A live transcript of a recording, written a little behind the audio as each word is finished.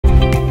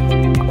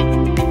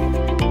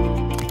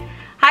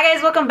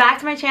Guys, welcome back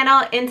to my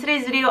channel. In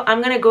today's video,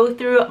 I'm going to go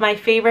through my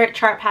favorite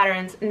chart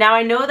patterns. Now,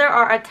 I know there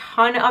are a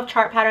ton of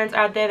chart patterns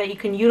out there that you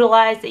can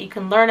utilize, that you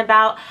can learn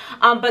about,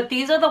 but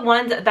these are the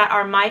ones that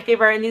are my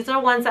favorite, and these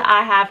are ones that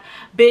I have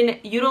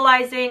been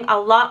utilizing a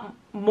lot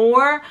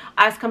more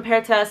as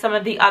compared to some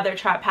of the other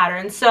chart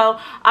patterns. So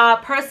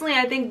personally,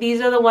 I think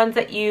these are the ones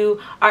that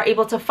you are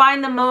able to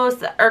find the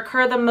most,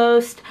 occur the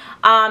most,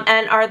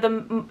 and are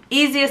the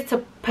easiest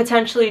to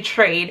potentially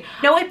trade.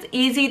 I know it's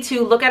easy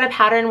to look at a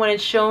pattern when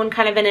it's shown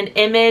kind of in an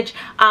image,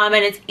 and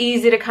it's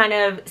easy to kind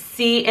of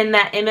see in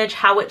that image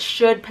how it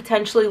should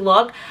potentially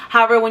look.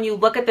 However, when you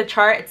look at the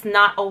chart, it's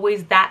not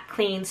always that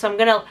clean. So I'm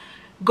gonna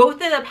go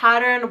through the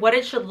pattern, what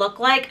it should look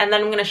like, and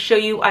then I'm going to show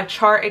you a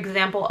chart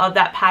example of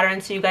that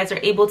pattern so you guys are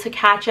able to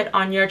catch it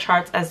on your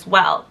charts as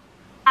well.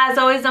 As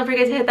always, don't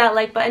forget to hit that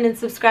like button and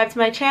subscribe to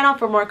my channel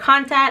for more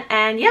content,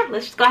 and yeah,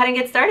 let's just go ahead and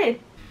get started.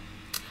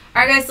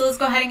 Alright guys, so let's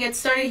go ahead and get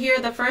started here.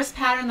 The first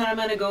pattern that I'm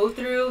going to go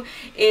through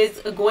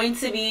is going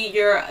to be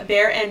your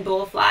bear and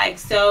bull flag.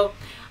 So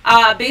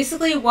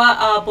basically what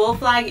a bull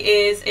flag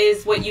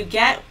is what you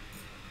get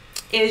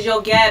is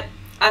you'll get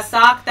a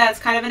stock that's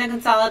kind of in a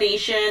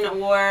consolidation,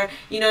 or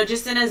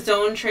just in a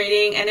zone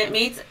trading, and it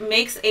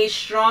makes a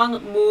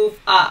strong move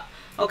up.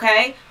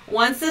 Okay,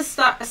 once the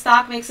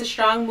stock makes a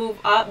strong move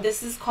up,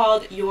 this is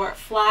called your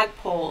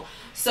flagpole.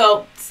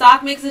 So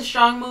stock makes a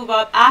strong move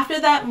up. After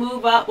that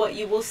move up, what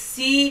you will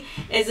see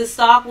is the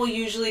stock will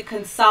usually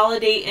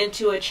consolidate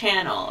into a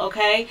channel.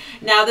 Okay,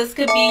 now this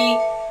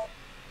channel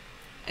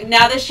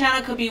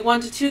could be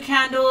 1 to 2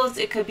 candles,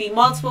 it could be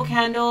multiple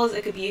candles,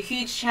 it could be a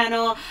huge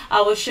channel.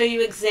 I will show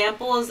you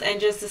examples in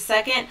just a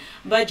second,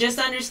 but just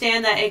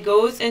understand that it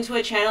goes into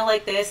a channel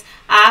like this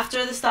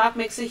after the stock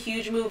makes a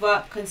huge move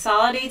up,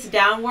 consolidates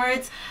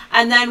downwards,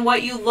 and then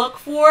what you look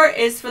for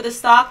is for the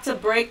stock to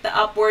break the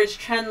upwards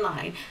trend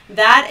line.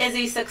 That is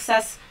a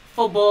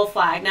successful bull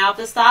flag. Now if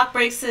the stock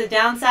breaks to the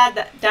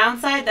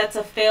downside, that's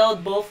a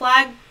failed bull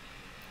flag.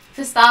 If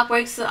the stock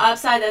breaks to the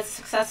upside, that's a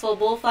successful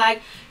bull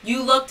flag.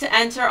 You look to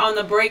enter on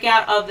the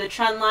breakout of the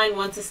trend line.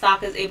 Once the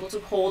stock is able to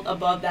hold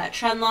above that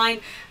trend line,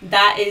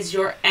 that is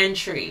your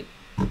entry.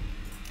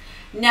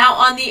 Now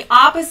on the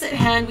opposite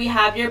hand, we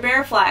have your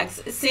bear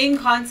flags. Same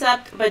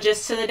concept, but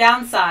just to the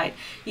downside.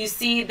 You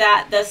see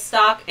that the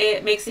stock,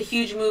 it makes a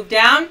huge move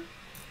down.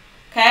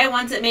 Okay,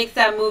 once it makes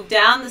that move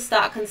down, the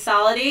stock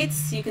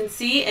consolidates, you can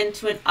see,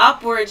 into an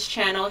upwards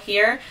channel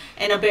here.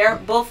 In a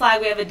bull flag,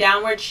 we have a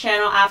downwards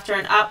channel after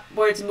an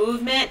upwards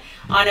movement.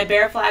 On a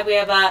bear flag, we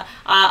have a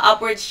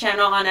upwards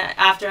channel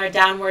after a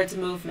downwards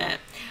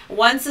movement.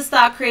 Once the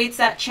stock creates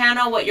that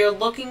channel, what you're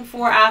looking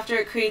for after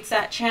it creates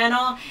that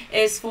channel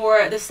is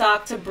for the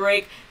stock to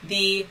break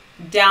the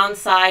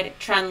downside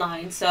trend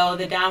line. So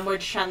the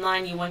downward trend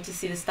line, you want to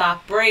see the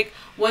stock break.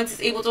 Once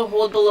it's able to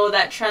hold below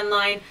that trend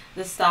line,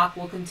 the stock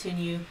will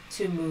continue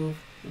to move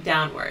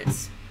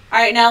downwards. All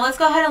right, now let's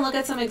go ahead and look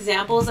at some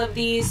examples of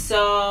these.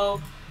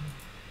 So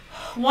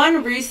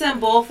one recent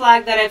bull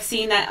flag that I've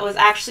seen that was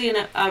actually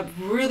a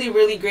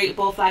really great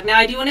bull flag. Now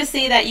I do want to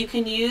say that you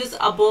can use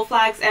bull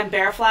flags and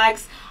bear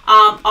flags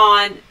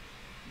on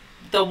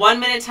the 1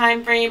 minute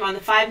time frame, on the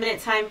 5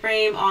 minute time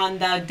frame, on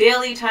the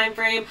daily time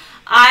frame.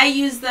 I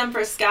use them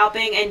for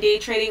scalping and day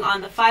trading on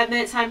the 5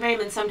 minute time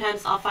frame, and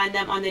sometimes I'll find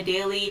them on the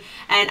daily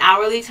and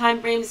hourly time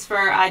frames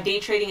for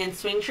day trading and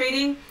swing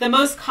trading. The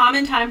most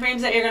common time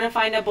frames that you're going to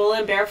find a bull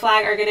and bear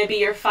flag are going to be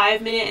your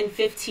 5 minute and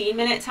 15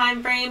 minute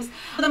time frames.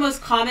 The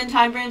most common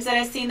time frames that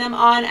I've seen them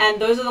on, and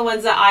those are the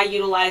ones that I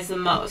utilize the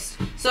most.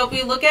 So if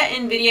we look at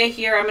NVIDIA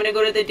here, I'm going to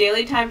go to the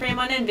daily time frame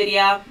on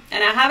NVIDIA,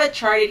 and I have it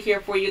charted here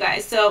for you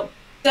guys. So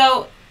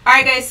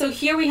alright guys, so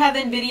here we have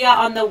NVIDIA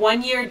on the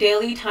 1 year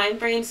daily time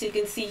frame. So you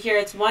can see here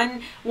it's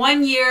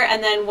one year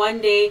and then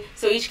 1 day.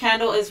 So each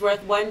candle is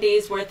worth 1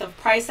 day's worth of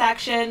price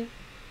action.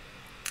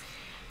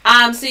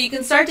 So you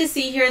can start to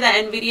see here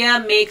that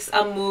NVIDIA makes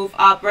a move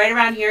up right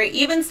around here. It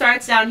even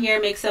starts down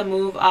here, makes a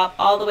move up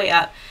all the way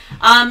up.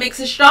 Makes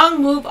a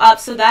strong move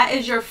up, so that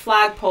is your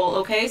flagpole.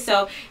 Okay,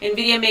 so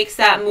NVIDIA makes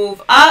that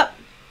move up.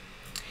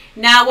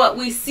 Now what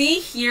we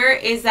see here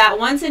is that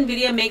once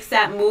NVIDIA makes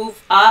that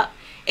move up,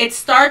 it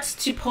starts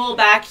to pull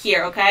back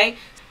here. Okay,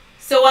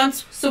 so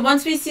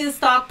once we see the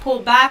stock pull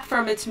back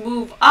from its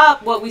move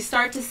up, what we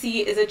start to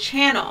see is a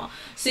channel.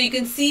 So you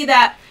can see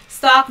that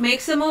stock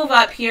makes a move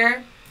up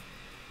here,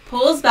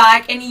 pulls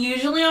back, and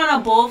usually on a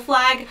bull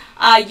flag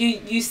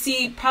you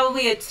see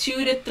probably a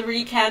 2 to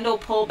 3 candle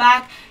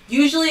pullback.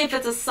 Usually if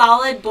it's a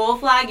solid bull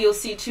flag, you'll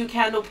see 2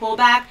 candle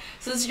pullback.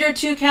 So this is your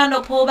 2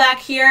 candle pullback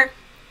here.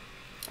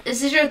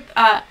 This is your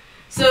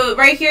so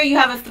right here you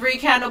have a 3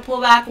 candle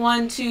pullback,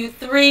 1, 2,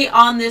 3.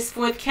 On this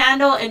 4th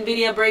candle,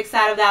 NVIDIA breaks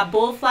out of that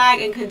bull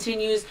flag and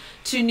continues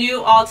to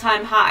new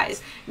all-time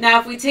highs. Now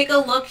if we take a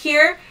look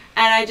here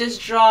and I just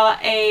draw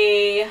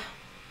a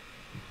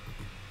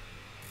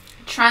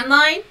trend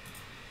line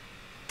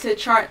to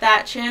chart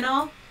that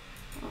channel.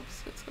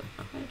 Oops, let's go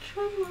on my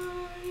trend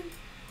line.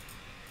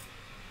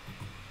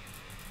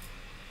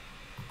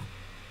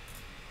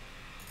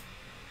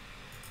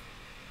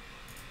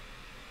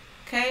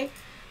 Okay,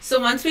 So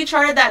once we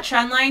charted that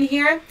trend line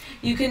here,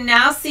 you can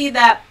now see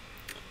that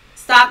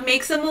stock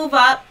makes a move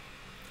up,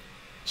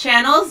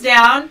 channels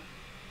down,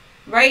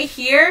 right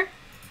here.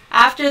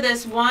 After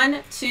this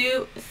 1,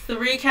 2,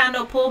 3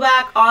 candle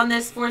pullback on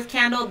this 4th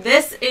candle,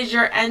 this is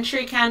your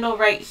entry candle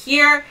right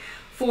here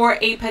for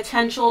a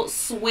potential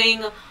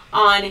swing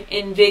on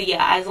NVIDIA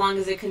as long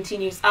as it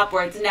continues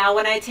upwards. Now,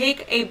 when I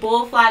take a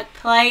bull flag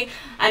play,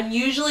 I'm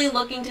usually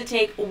looking to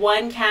take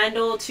 1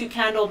 candle, 2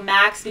 candle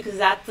max, because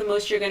that's the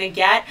most you're going to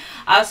get.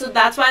 So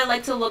that's why I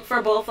like to look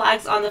for bull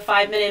flags on the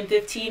 5-minute and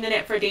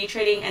 15-minute for day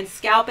trading and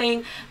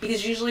scalping,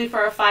 because usually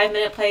for a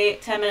 5-minute play,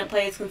 10-minute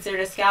play is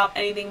considered a scalp.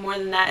 Anything more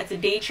than that, it's a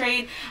day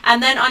trade.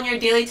 And then on your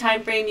daily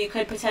time frame, you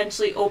could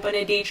potentially open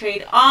a day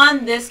trade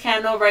on this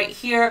candle right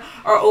here,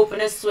 or open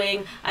a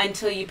swing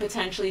until you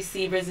potentially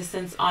see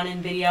resistance on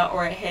NVIDIA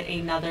or it hit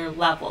another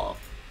level.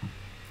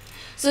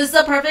 So this is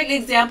a perfect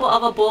example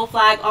of a bull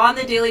flag on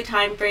the daily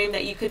time frame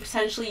that you could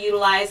potentially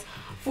utilize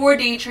for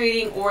day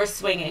trading or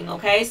swinging.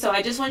 Okay, so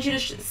I just want you to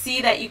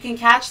see that you can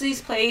catch these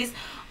plays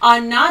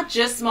on not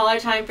just smaller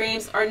time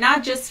frames or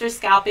not just for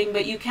scalping,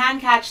 but you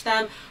can catch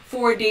them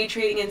for day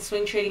trading and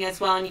swing trading as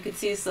well. And you can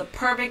see this is a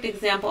perfect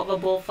example of a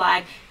bull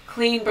flag,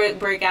 clean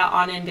breakout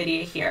on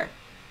NVIDIA here.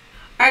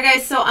 Alright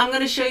guys, so I'm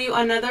going to show you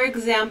another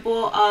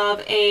example of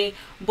a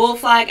bull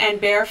flag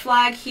and bear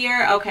flag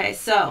here. Okay,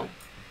 so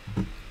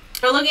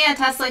we're looking at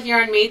Tesla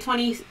here on May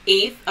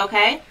 28th,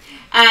 okay?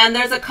 And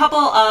there's a couple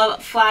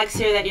of flags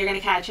here that you're going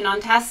to catch. And on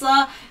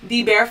Tesla,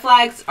 the bear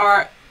flags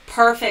are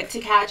perfect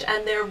to catch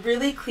and they're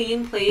really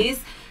clean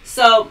plays.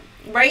 So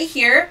right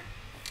here,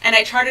 and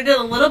I charted it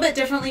a little bit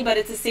differently, but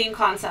it's the same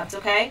concept,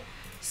 okay?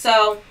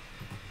 So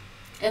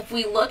if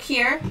we look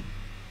here,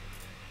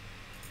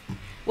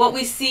 what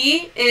we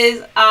see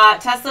is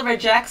Tesla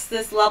rejects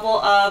this level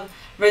of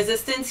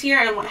resistance here,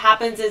 and what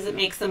happens is it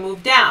makes the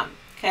move down,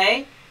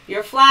 okay?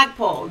 Your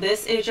flagpole,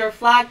 this is your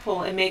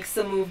flagpole. It makes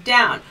the move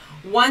down.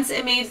 Once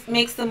it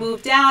makes the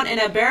move down in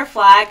a bear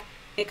flag,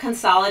 it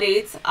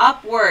consolidates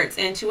upwards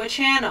into a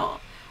channel.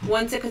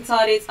 Once it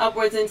consolidates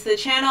upwards into the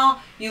channel,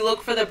 you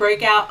look for the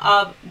breakout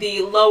of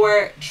the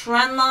lower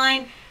trend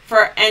line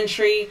for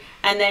entry,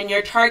 and then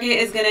your target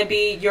is going to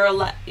be your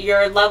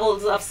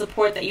levels of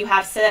support that you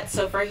have set.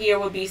 So for here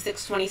would be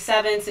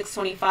 627,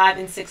 625,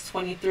 and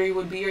 623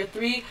 would be your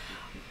 3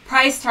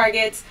 price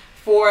targets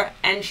for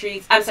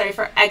entries. I'm sorry,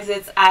 for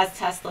exits as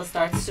Tesla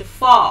starts to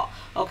fall.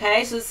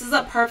 Okay, so this is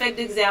a perfect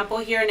example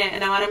here, and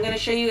what I'm going to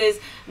show you is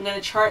I'm going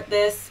to chart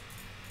this.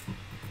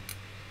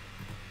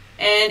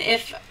 And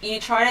if you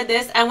charted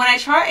this, and when I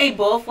chart a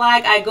bull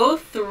flag, I go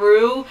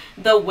through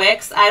the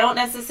wicks. I don't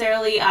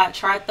necessarily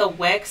chart the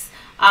wicks.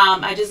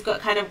 I just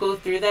kind of go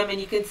through them, and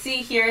you can see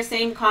here,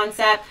 same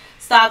concept.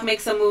 Stock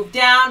makes a move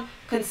down,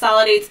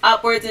 consolidates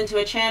upwards into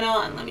a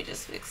channel, and let me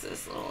just fix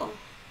this little.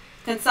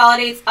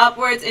 Consolidates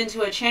upwards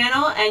into a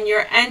channel, and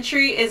your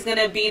entry is going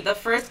to be the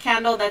first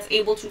candle that's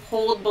able to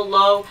hold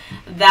below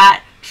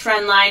that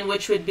trend line,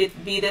 which would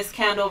be this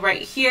candle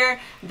right here.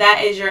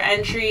 That is your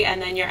entry,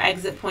 and then your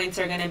exit points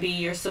are going to be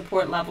your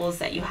support levels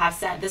that you have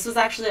set. This was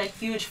actually a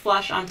huge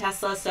flush on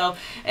Tesla. So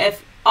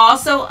if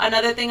also,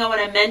 another thing I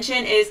want to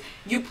mention is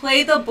you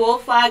play the bull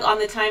flag on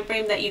the time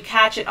frame that you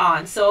catch it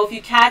on. So if you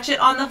catch it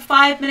on the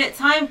 5-minute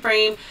time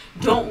frame,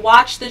 don't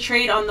watch the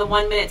trade on the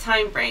 1-minute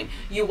time frame.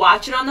 You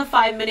watch it on the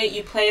 5-minute,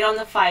 you play it on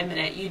the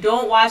 5-minute. You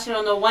don't watch it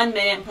on the 1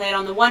 minute and play it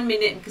on the 1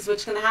 minute, because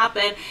what's going to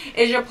happen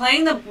is you're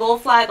playing the bull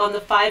flag on the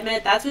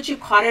 5-minute. That's what you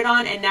caught it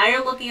on, and now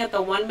you're looking at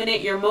the 1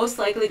 minute. You're most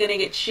likely going to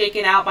get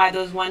shaken out by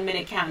those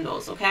 1-minute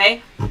candles,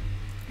 okay?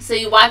 So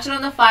you watch it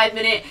on the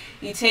 5-minute,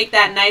 you take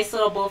that nice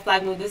little bull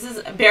flag move. This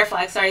is a bear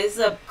flag, sorry. This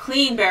is a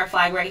clean bear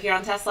flag right here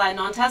on Tesla. And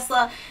on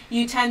Tesla,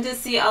 you tend to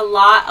see a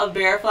lot of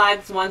bear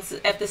flags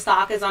if the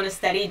stock is on a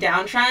steady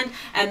downtrend,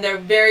 and they're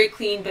very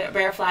clean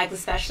bear flags,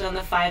 especially on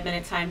the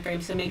 5-minute time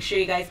frame. So make sure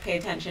you guys pay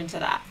attention to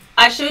that.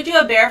 I showed you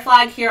a bear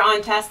flag here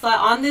on Tesla.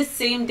 On this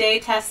same day,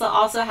 Tesla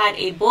also had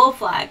a bull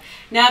flag.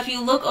 Now, if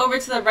you look over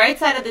to the right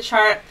side of the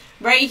chart,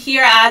 right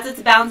here, as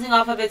it's bouncing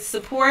off of its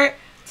support,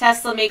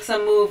 Tesla makes a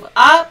move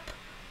up.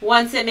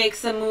 Once it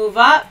makes a move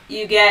up,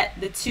 you get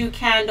the 2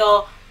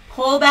 candle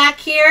pullback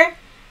here,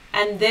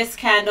 and this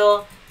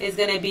candle is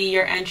going to be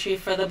your entry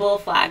for the bull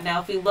flag.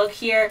 Now, if we look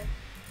here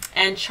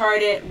and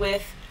chart it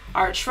with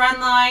our trend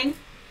line,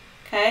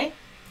 okay,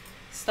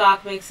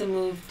 stock makes a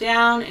move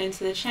down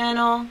into the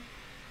channel.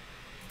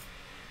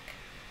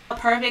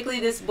 Perfectly,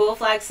 this bull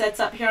flag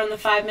sets up here on the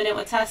 5-minute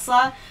with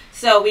Tesla.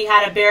 So we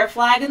had a bear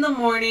flag in the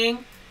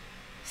morning.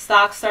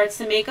 Stock starts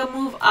to make a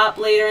move up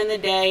later in the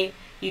day.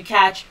 You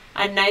catch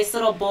a nice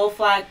little bull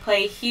flag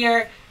play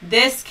here.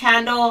 This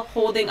candle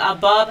holding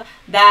above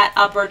that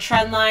upper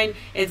trend line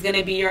is going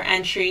to be your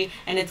entry,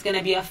 and it's going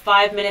to be a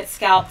 5-minute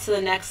scalp to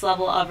the next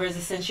level of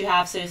resistance you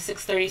have. So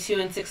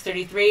 632 and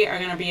 633 are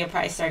going to be your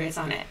price targets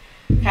on it.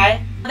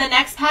 Okay. The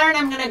next pattern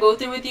pattern I'm going to go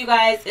through with you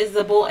guys is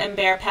the bull and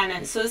bear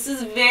pennant. So this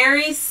is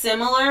very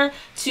similar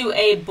to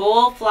a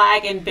bull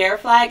flag and bear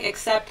flag,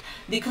 except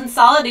the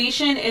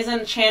consolidation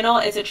isn't a channel,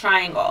 it's a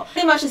triangle.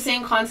 Pretty much the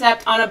same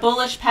concept. On a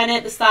bullish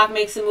pennant, the stock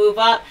makes a move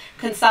up,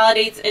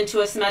 consolidates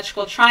into a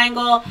symmetrical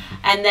triangle,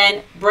 and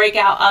then break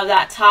out of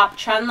that top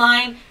trend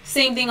line.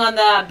 Same thing on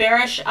the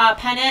bearish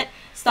pennant.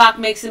 Stock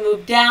makes a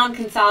move down,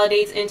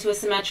 consolidates into a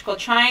symmetrical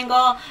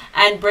triangle,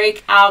 and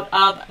break out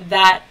of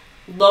that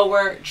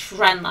lower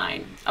trend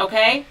line.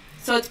 Okay?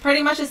 So it's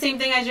pretty much the same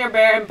thing as your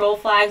bear and bull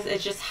flags.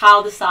 It's just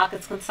how the stock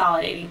is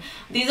consolidating.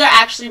 These are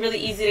actually really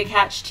easy to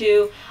catch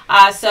too.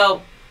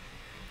 So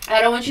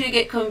I don't want you to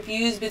get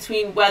confused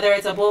between whether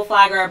it's a bull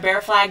flag or a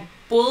bear flag.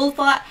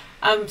 Whether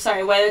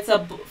it's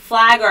a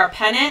flag or a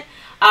pennant.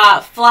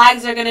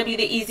 Flags are going to be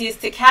the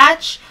easiest to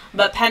catch,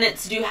 but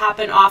pennants do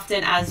happen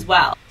often as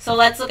well. So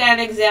let's look at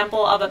an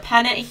example of a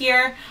pennant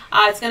here.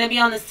 It's going to be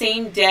on the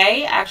same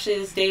day. Actually,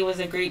 this day was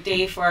a great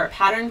day for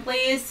pattern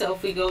plays. So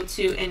if we go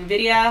to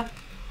NVIDIA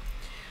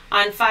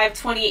on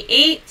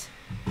 5/28,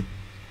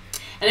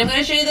 and I'm going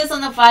to show you this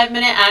on the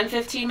 5-minute and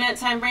 15-minute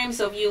time frame.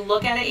 So if you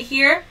look at it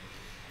here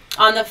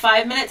on the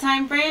 5-minute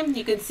time frame,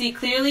 you can see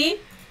clearly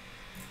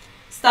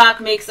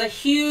stock makes a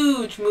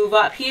huge move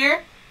up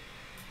here.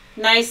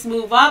 Nice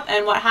move up,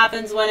 and what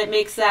happens when it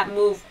makes that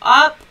move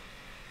up?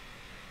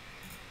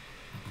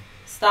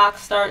 Stock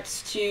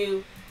starts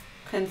to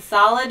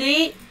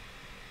consolidate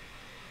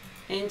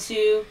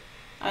into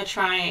a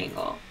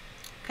triangle.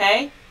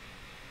 Okay?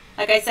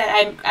 Like I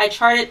said, I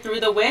charted through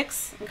the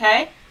wicks.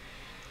 Okay?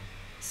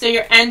 So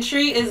your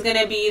entry is going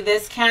to be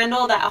this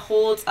candle that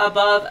holds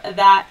above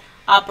that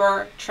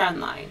upper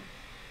trend line.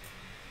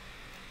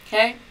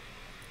 Okay?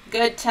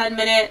 Good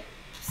 10-minute,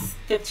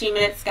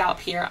 15-minute scalp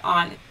here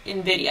on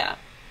NVIDIA.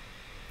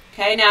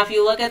 Okay, now if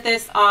you look at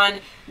this on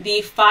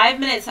the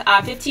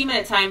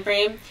 15-minute time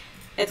frame,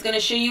 it's going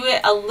to show you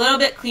it a little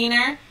bit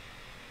cleaner,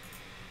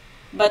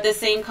 but the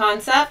same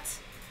concept.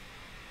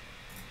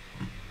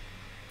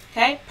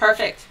 Okay,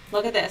 perfect.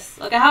 Look at this.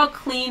 Look at how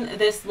clean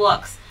this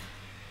looks.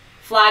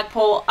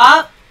 Flagpole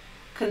up,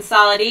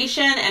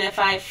 consolidation, and if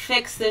I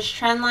fix this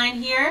trend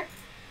line here,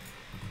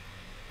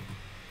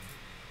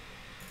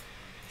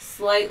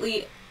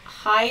 slightly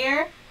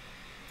higher.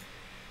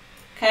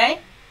 Okay.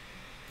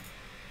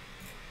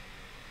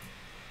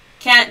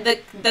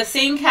 The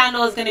same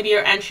candle is going to be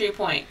your entry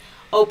point.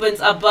 Opens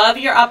above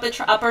your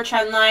upper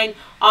trend line.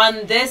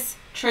 On this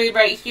trade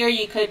right here,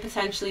 you could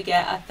potentially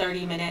get a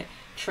 30-minute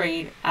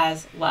trade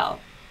as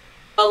well.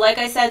 But like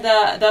I said,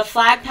 the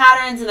flag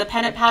patterns and the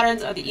pennant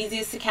patterns are the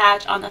easiest to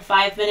catch on the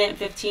 5-minute and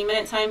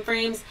 15-minute time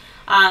frames.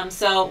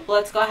 So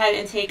let's go ahead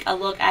and take a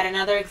look at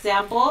another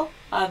example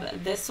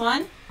of this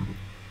one.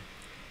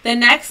 The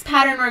next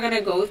pattern we're going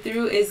to go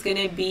through is going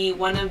to be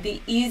one of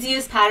the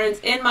easiest patterns,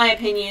 in my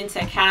opinion, to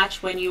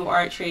catch when you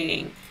are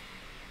trading.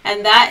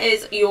 And that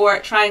is your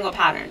triangle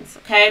patterns,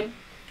 okay?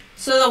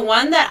 So the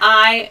one that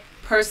I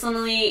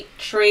personally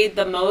trade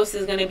the most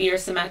is going to be your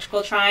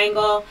symmetrical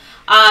triangle.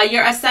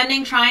 Your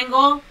ascending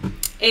triangle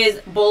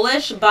is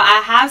bullish, but I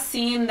have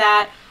seen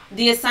that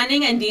the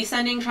ascending and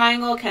descending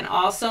triangle can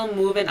also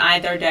move in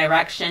either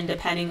direction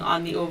depending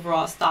on the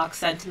overall stock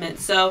sentiment.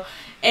 So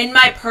in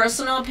my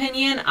personal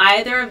opinion,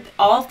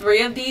 all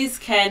three of these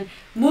can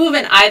move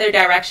in either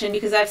direction,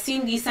 because I've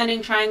seen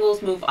descending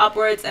triangles move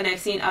upwards and I've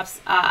seen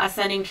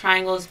ascending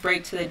triangles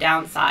break to the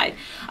downside.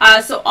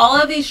 So all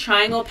of these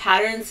triangle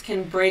patterns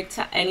can break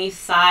to any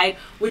side,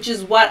 which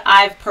is what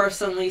I've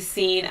personally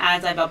seen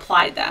as I've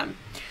applied them.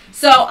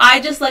 So I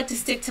just like to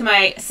stick to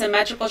my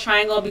symmetrical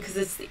triangle because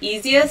it's the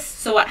easiest.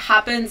 So what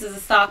happens is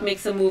the stock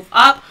makes a move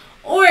up,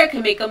 or it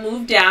can make a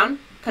move down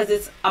because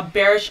it's a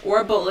bearish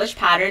or bullish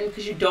pattern,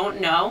 because you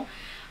don't know,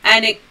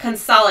 and it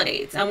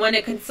consolidates. And when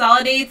it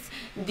consolidates,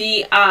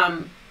 the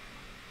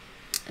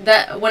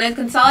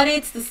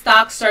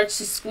stock starts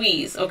to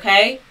squeeze.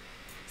 Okay,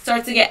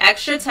 starts to get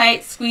extra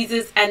tight,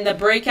 squeezes, and the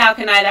breakout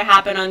can either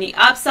happen on the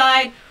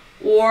upside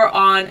or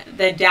on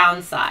the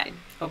downside.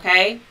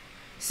 Okay.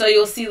 So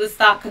you'll see the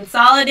stock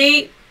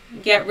consolidate,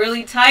 get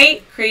really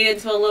tight, create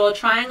into a little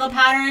triangle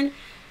pattern.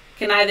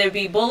 Can either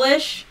be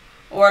bullish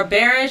or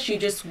bearish. You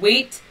just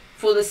wait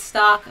for the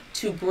stock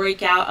to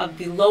break out of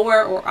the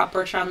lower or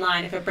upper trend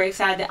line. If it breaks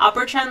out of the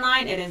upper trend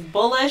line, it is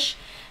bullish.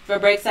 If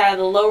it breaks out of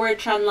the lower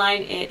trend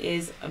line, it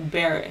is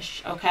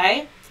bearish.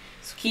 Okay?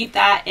 So keep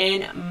that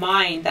in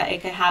mind, that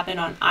it can happen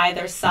on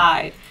either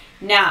side.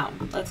 Now,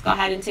 let's go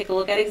ahead and take a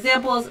look at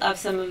examples of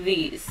some of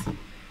these.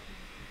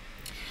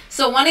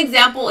 So one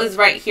example is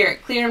right here,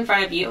 clear in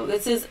front of you.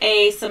 This is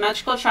a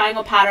symmetrical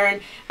triangle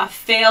pattern, a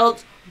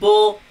failed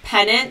bull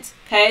pennant,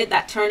 okay,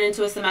 that turned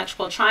into a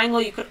symmetrical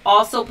triangle. You could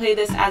also play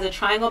this as a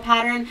triangle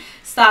pattern.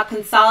 Stock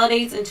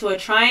consolidates into a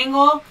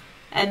triangle,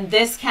 and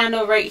this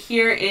candle right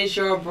here is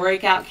your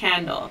breakout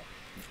candle.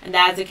 And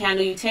that is a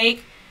candle you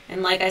take,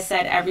 and like I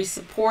said, every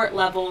support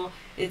level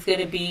is going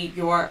to be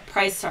your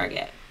price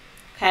target,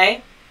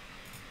 okay?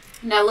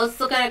 Now let's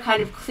look at a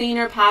kind of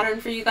cleaner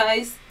pattern for you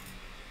guys.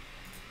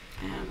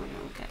 And we're going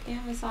to look at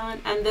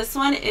Amazon. And this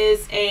one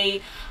is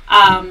a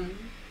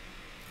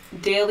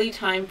daily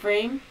time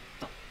frame.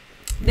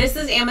 This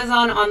is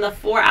Amazon on the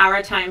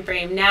 4-hour time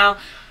frame. Now,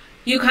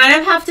 you kind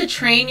of have to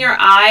train your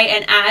eye,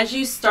 and as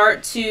you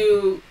start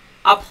to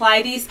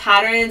apply these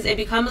patterns, it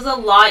becomes a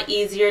lot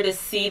easier to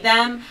see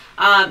them,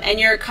 and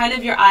your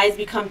eyes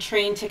become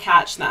trained to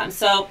catch them.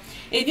 So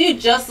if you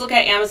just look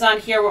at Amazon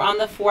here, we're on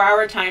the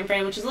 4-hour time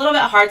frame, which is a little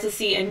bit hard to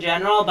see in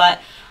general, but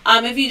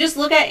if you just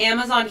look at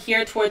Amazon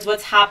here towards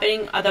what's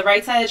happening, the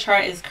right side of the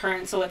chart is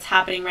current, so what's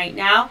happening right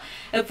now.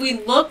 If we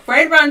look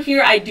right around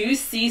here, I do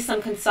see some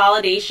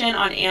consolidation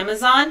on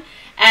Amazon,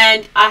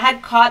 and I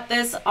had caught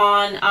this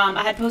on,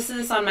 I had posted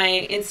this on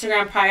my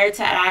Instagram prior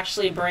to it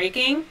actually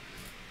breaking.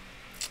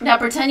 Now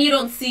pretend you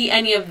don't see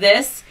any of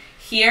this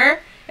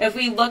here. If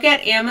we look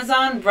at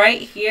Amazon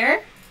right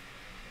here,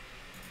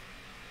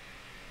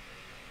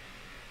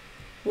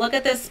 look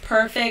at this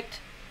perfect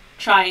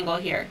triangle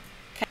here.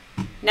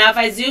 Okay. Now if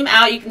I zoom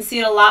out, you can see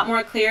it a lot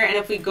more clear, and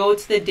if we go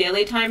to the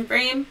daily time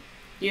frame,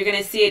 you're going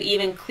to see it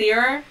even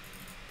clearer.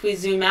 If we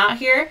zoom out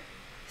here,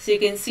 so you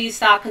can see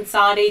stock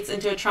consolidates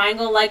into a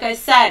triangle. Like I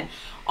said,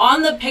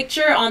 on the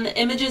picture, on the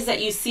images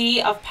that you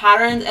see of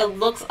patterns, it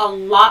looks a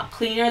lot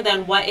cleaner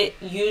than what it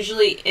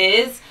usually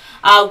is.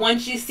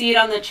 Once you see it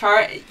on the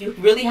chart, you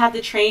really have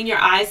to train your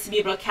eyes to be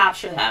able to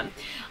capture them.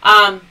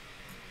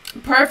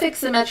 Perfect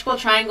symmetrical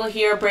triangle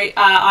here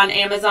on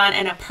Amazon,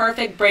 and a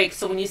perfect break.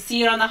 So when you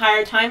see it on the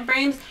higher time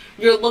frames,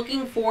 you're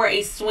looking for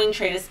a swing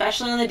trade,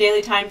 especially on the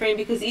daily time frame,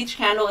 because each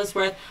candle is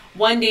worth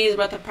 1 day's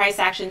worth of price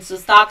action. So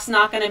stock's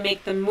not going to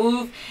make the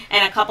move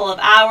in a couple of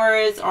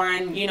hours or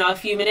in a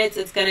few minutes.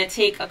 It's going to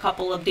take a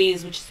couple of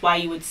days, which is why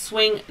you would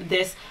swing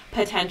this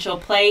potential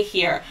play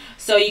here.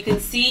 So you can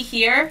see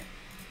here,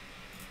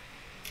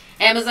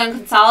 Amazon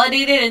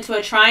consolidated into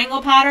a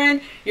triangle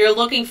pattern. You're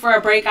looking for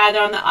a break either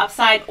on the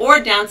upside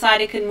or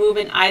downside. It can move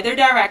in either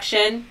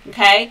direction,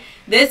 okay?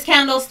 This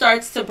candle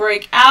starts to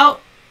break out.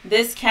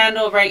 This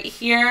candle right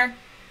here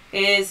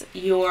is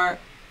your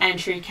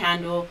entry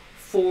candle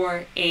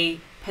for a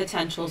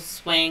potential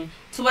swing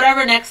to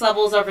whatever next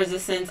levels of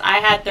resistance. I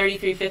had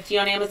 3350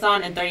 on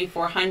Amazon and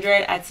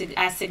 3400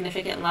 as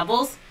significant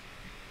levels.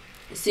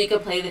 So you can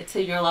play it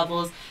to your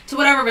levels, to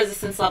whatever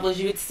resistance levels.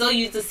 You would still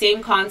use the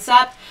same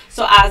concept.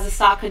 So as the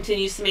stock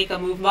continues to make a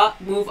move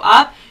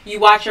up, you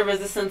watch your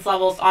resistance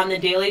levels on the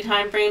daily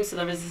time frame. So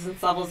the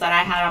resistance levels that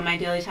I had on my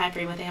daily time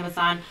frame with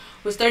Amazon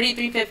was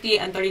 3350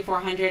 and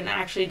 3400, and I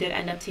actually did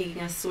end up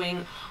taking a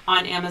swing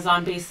on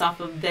Amazon based off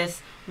of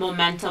this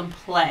momentum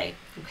play.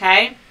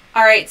 Okay.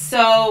 All right.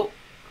 So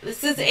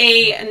this is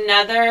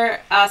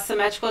another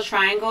symmetrical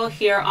triangle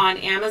here on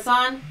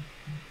Amazon.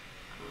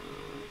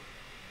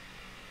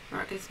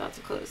 Market's about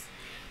to close.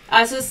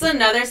 So this is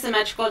another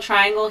symmetrical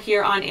triangle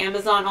here on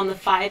Amazon on the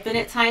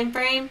 5-minute time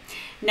frame.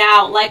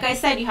 Now, like I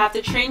said, you have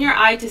to train your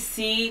eye to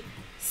see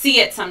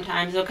it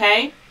sometimes,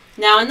 okay?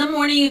 Now, in the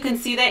morning, you can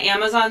see that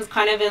Amazon's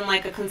kind of in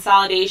like a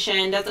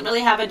consolidation, doesn't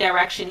really have a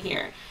direction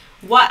here.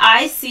 What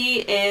I see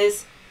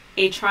is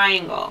a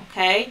triangle,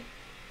 okay?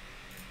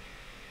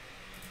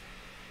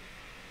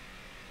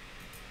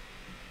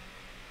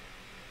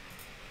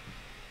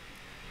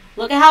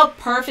 Look at how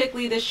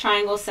perfectly this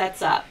triangle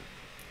sets up.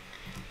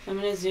 So I'm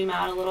going to zoom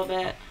out a little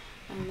bit,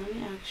 and let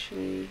me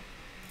actually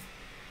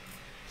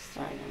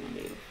start on the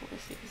day before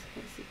so you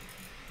can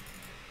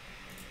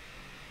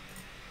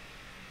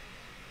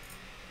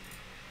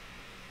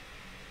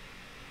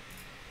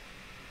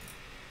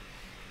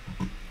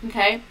see.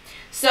 Okay,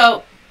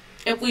 so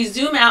if we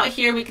zoom out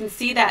here, we can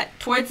see that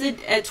towards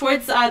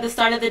the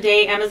start of the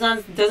day,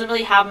 Amazon doesn't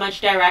really have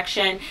much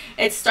direction.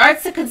 It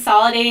starts to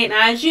consolidate, and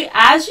as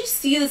you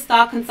see the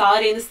stock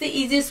consolidating, this is the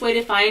easiest way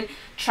to find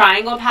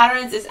triangle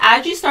patterns, is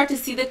as you start to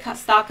see the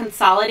stock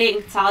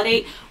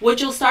consolidate,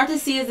 what you'll start to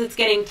see is it's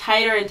getting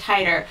tighter and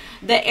tighter.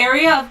 The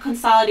area of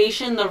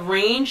consolidation, the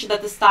range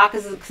that the stock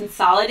is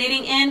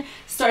consolidating in,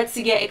 starts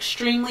to get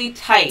extremely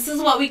tight. This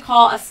is what we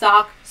call a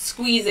stock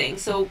squeezing.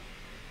 So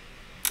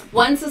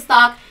once the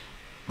stock,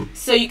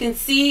 so you can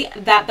see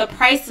that the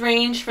price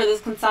range for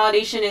this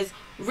consolidation is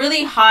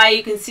really high.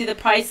 You can see the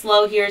price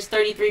low here is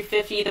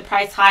 33.50. The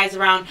price high is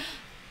around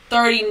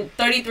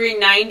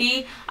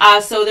 33.90.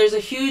 So there's a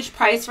huge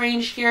price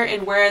range here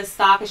in where the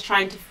stock is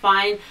trying to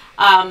find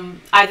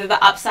either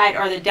the upside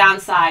or the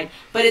downside,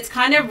 but it's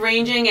kind of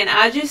ranging, and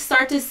as you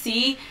start to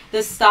see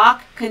the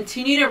stock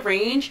continue to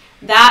range,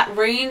 that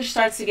range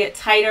starts to get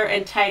tighter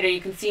and tighter. You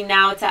can see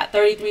now it's at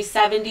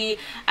 33.70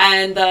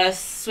 and the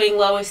swing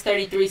low is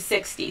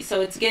 33.60.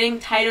 So it's getting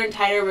tighter and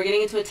tighter. We're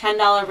getting into a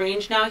 $10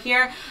 range now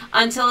here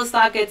until the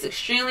stock gets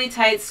extremely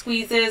tight,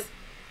 squeezes.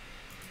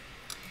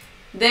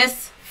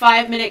 This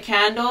 5-minute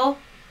candle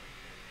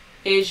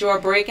is your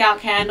breakout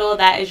candle.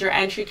 That is your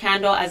entry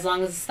candle. As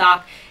long as the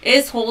stock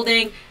is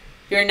holding,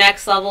 your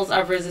next levels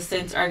of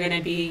resistance are going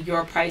to be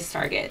your price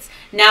targets.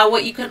 Now,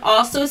 what you can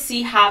also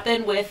see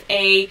happen with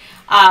a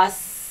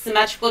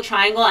symmetrical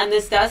triangle, and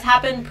this does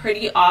happen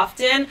pretty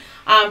often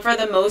for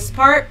the most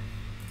part,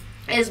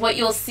 is what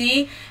you'll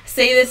see,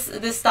 say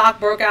this stock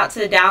broke out to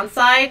the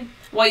downside.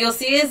 What you'll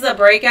see is the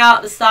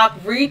breakout, the stock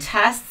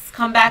retests,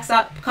 comes back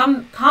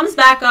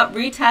up,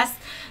 retests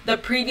the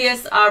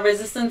previous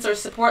resistance or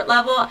support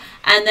level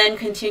and then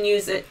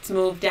continues its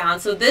move down.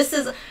 So this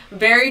is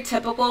very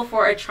typical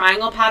for a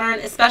triangle pattern,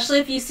 especially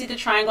if you see the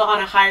triangle on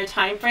a higher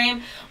time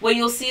frame. What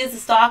you'll see is the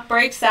stock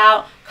breaks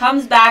out,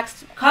 comes back,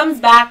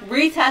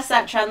 retests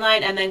that trend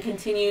line, and then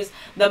continues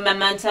the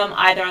momentum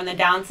either on the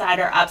downside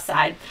or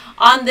upside.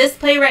 On this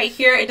play right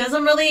here, it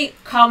doesn't really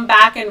come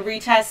back and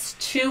retest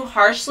too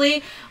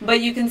harshly, but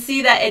you can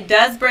see that it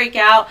does break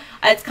out.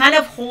 It's kind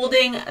of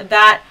holding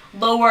that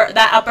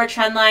upper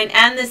trend line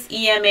and this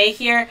EMA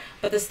here,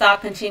 but the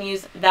stock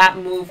continues that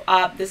move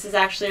up. This is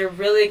actually a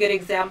really good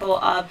example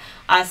of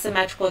a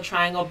symmetrical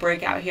triangle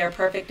breakout here.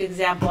 Perfect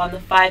example on the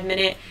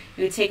 5-minute.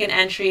 You would take an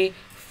entry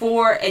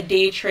for a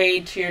day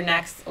trade to your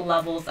next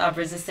levels of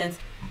resistance.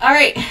 All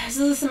right, this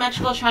is a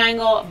symmetrical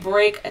triangle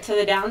break to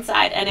the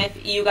downside, and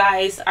if you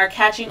guys are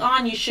catching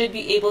on, you should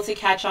be able to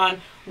catch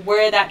on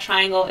where that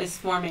triangle is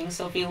forming.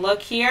 So if you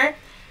look here,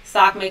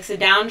 stock makes a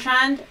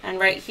downtrend, and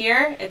right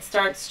here it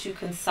starts to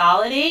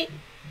consolidate.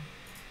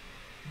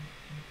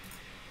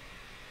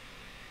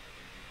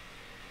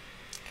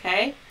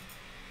 Okay,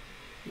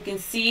 you can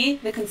see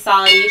the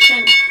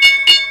consolidation.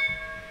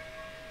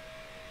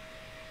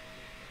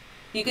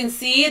 You can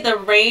see the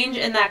range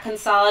in that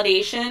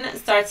consolidation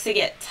starts to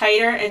get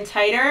tighter and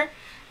tighter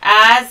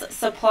as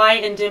supply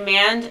and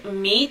demand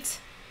meet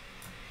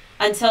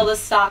until the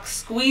stock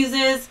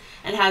squeezes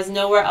and has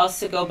nowhere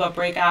else to go but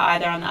break out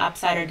either on the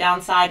upside or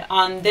downside.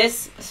 On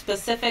this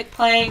specific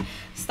play,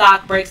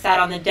 stock breaks out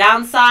on the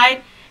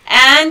downside,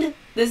 and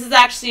this is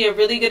actually a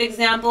really good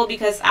example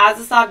because as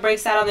the stock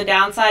breaks out on the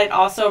downside, it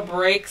also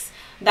breaks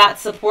that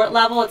support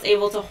level. It's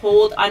able to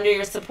hold under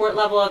your support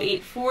level of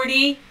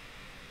 840.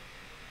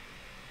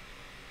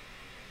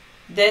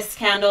 This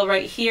candle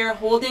right here,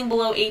 holding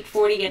below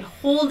 840 and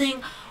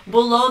holding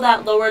below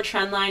that lower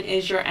trend line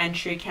is your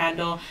entry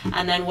candle.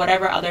 And then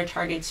whatever other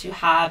targets you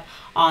have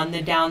on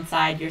the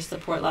downside, your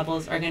support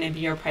levels are going to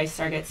be your price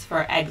targets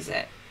for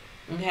exit.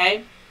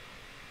 Okay?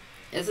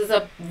 This is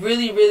a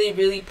really, really,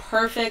 really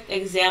perfect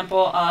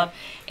example of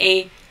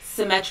a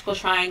symmetrical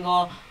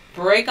triangle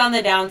break on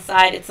the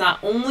downside. It's not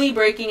only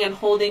breaking and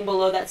holding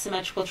below that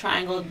symmetrical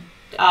triangle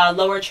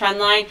lower trend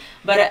line,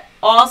 but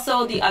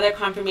also the other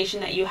confirmation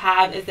that you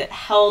have is it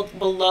held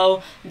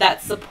below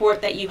that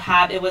support that you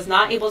have. It was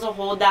not able to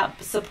hold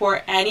that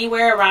support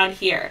anywhere around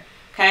here.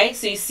 Okay,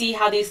 so you see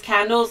how these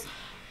candles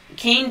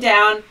came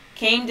down,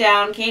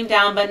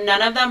 but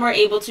none of them were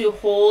able to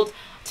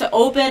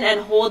open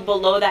and hold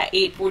below that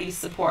 840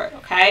 support.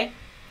 Okay,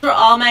 those are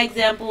all my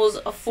examples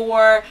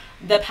for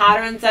the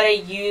patterns that I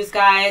use,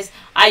 guys.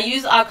 I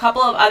use a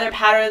couple of other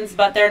patterns,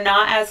 but they're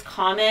not as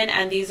common,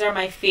 and these are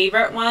my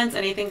favorite ones,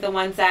 and I think the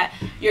ones that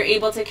you're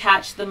able to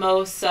catch the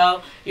most.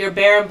 So your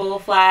bear and bull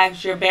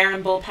flags, your bear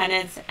and bull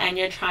pennants, and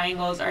your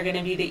triangles are going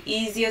to be the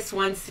easiest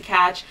ones to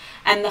catch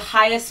and the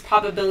highest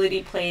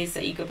probability plays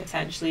that you could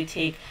potentially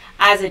take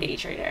as a day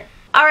trader.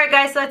 Alright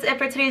guys, so that's it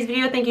for today's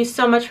video. Thank you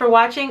so much for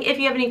watching. If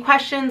you have any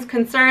questions,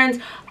 concerns,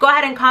 go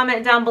ahead and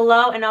comment down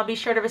below and I'll be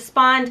sure to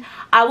respond.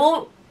 I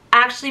will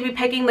actually be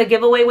picking the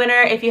giveaway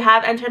winner. If you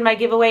have entered my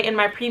giveaway in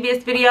my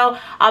previous video,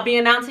 I'll be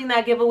announcing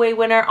that giveaway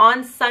winner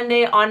on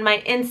Sunday on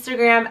my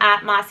Instagram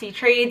at Mossy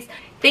Trades.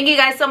 Thank you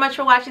guys so much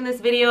for watching this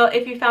video.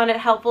 If you found it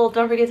helpful,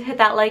 don't forget to hit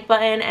that like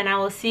button and I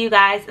will see you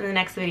guys in the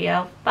next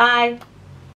video. Bye!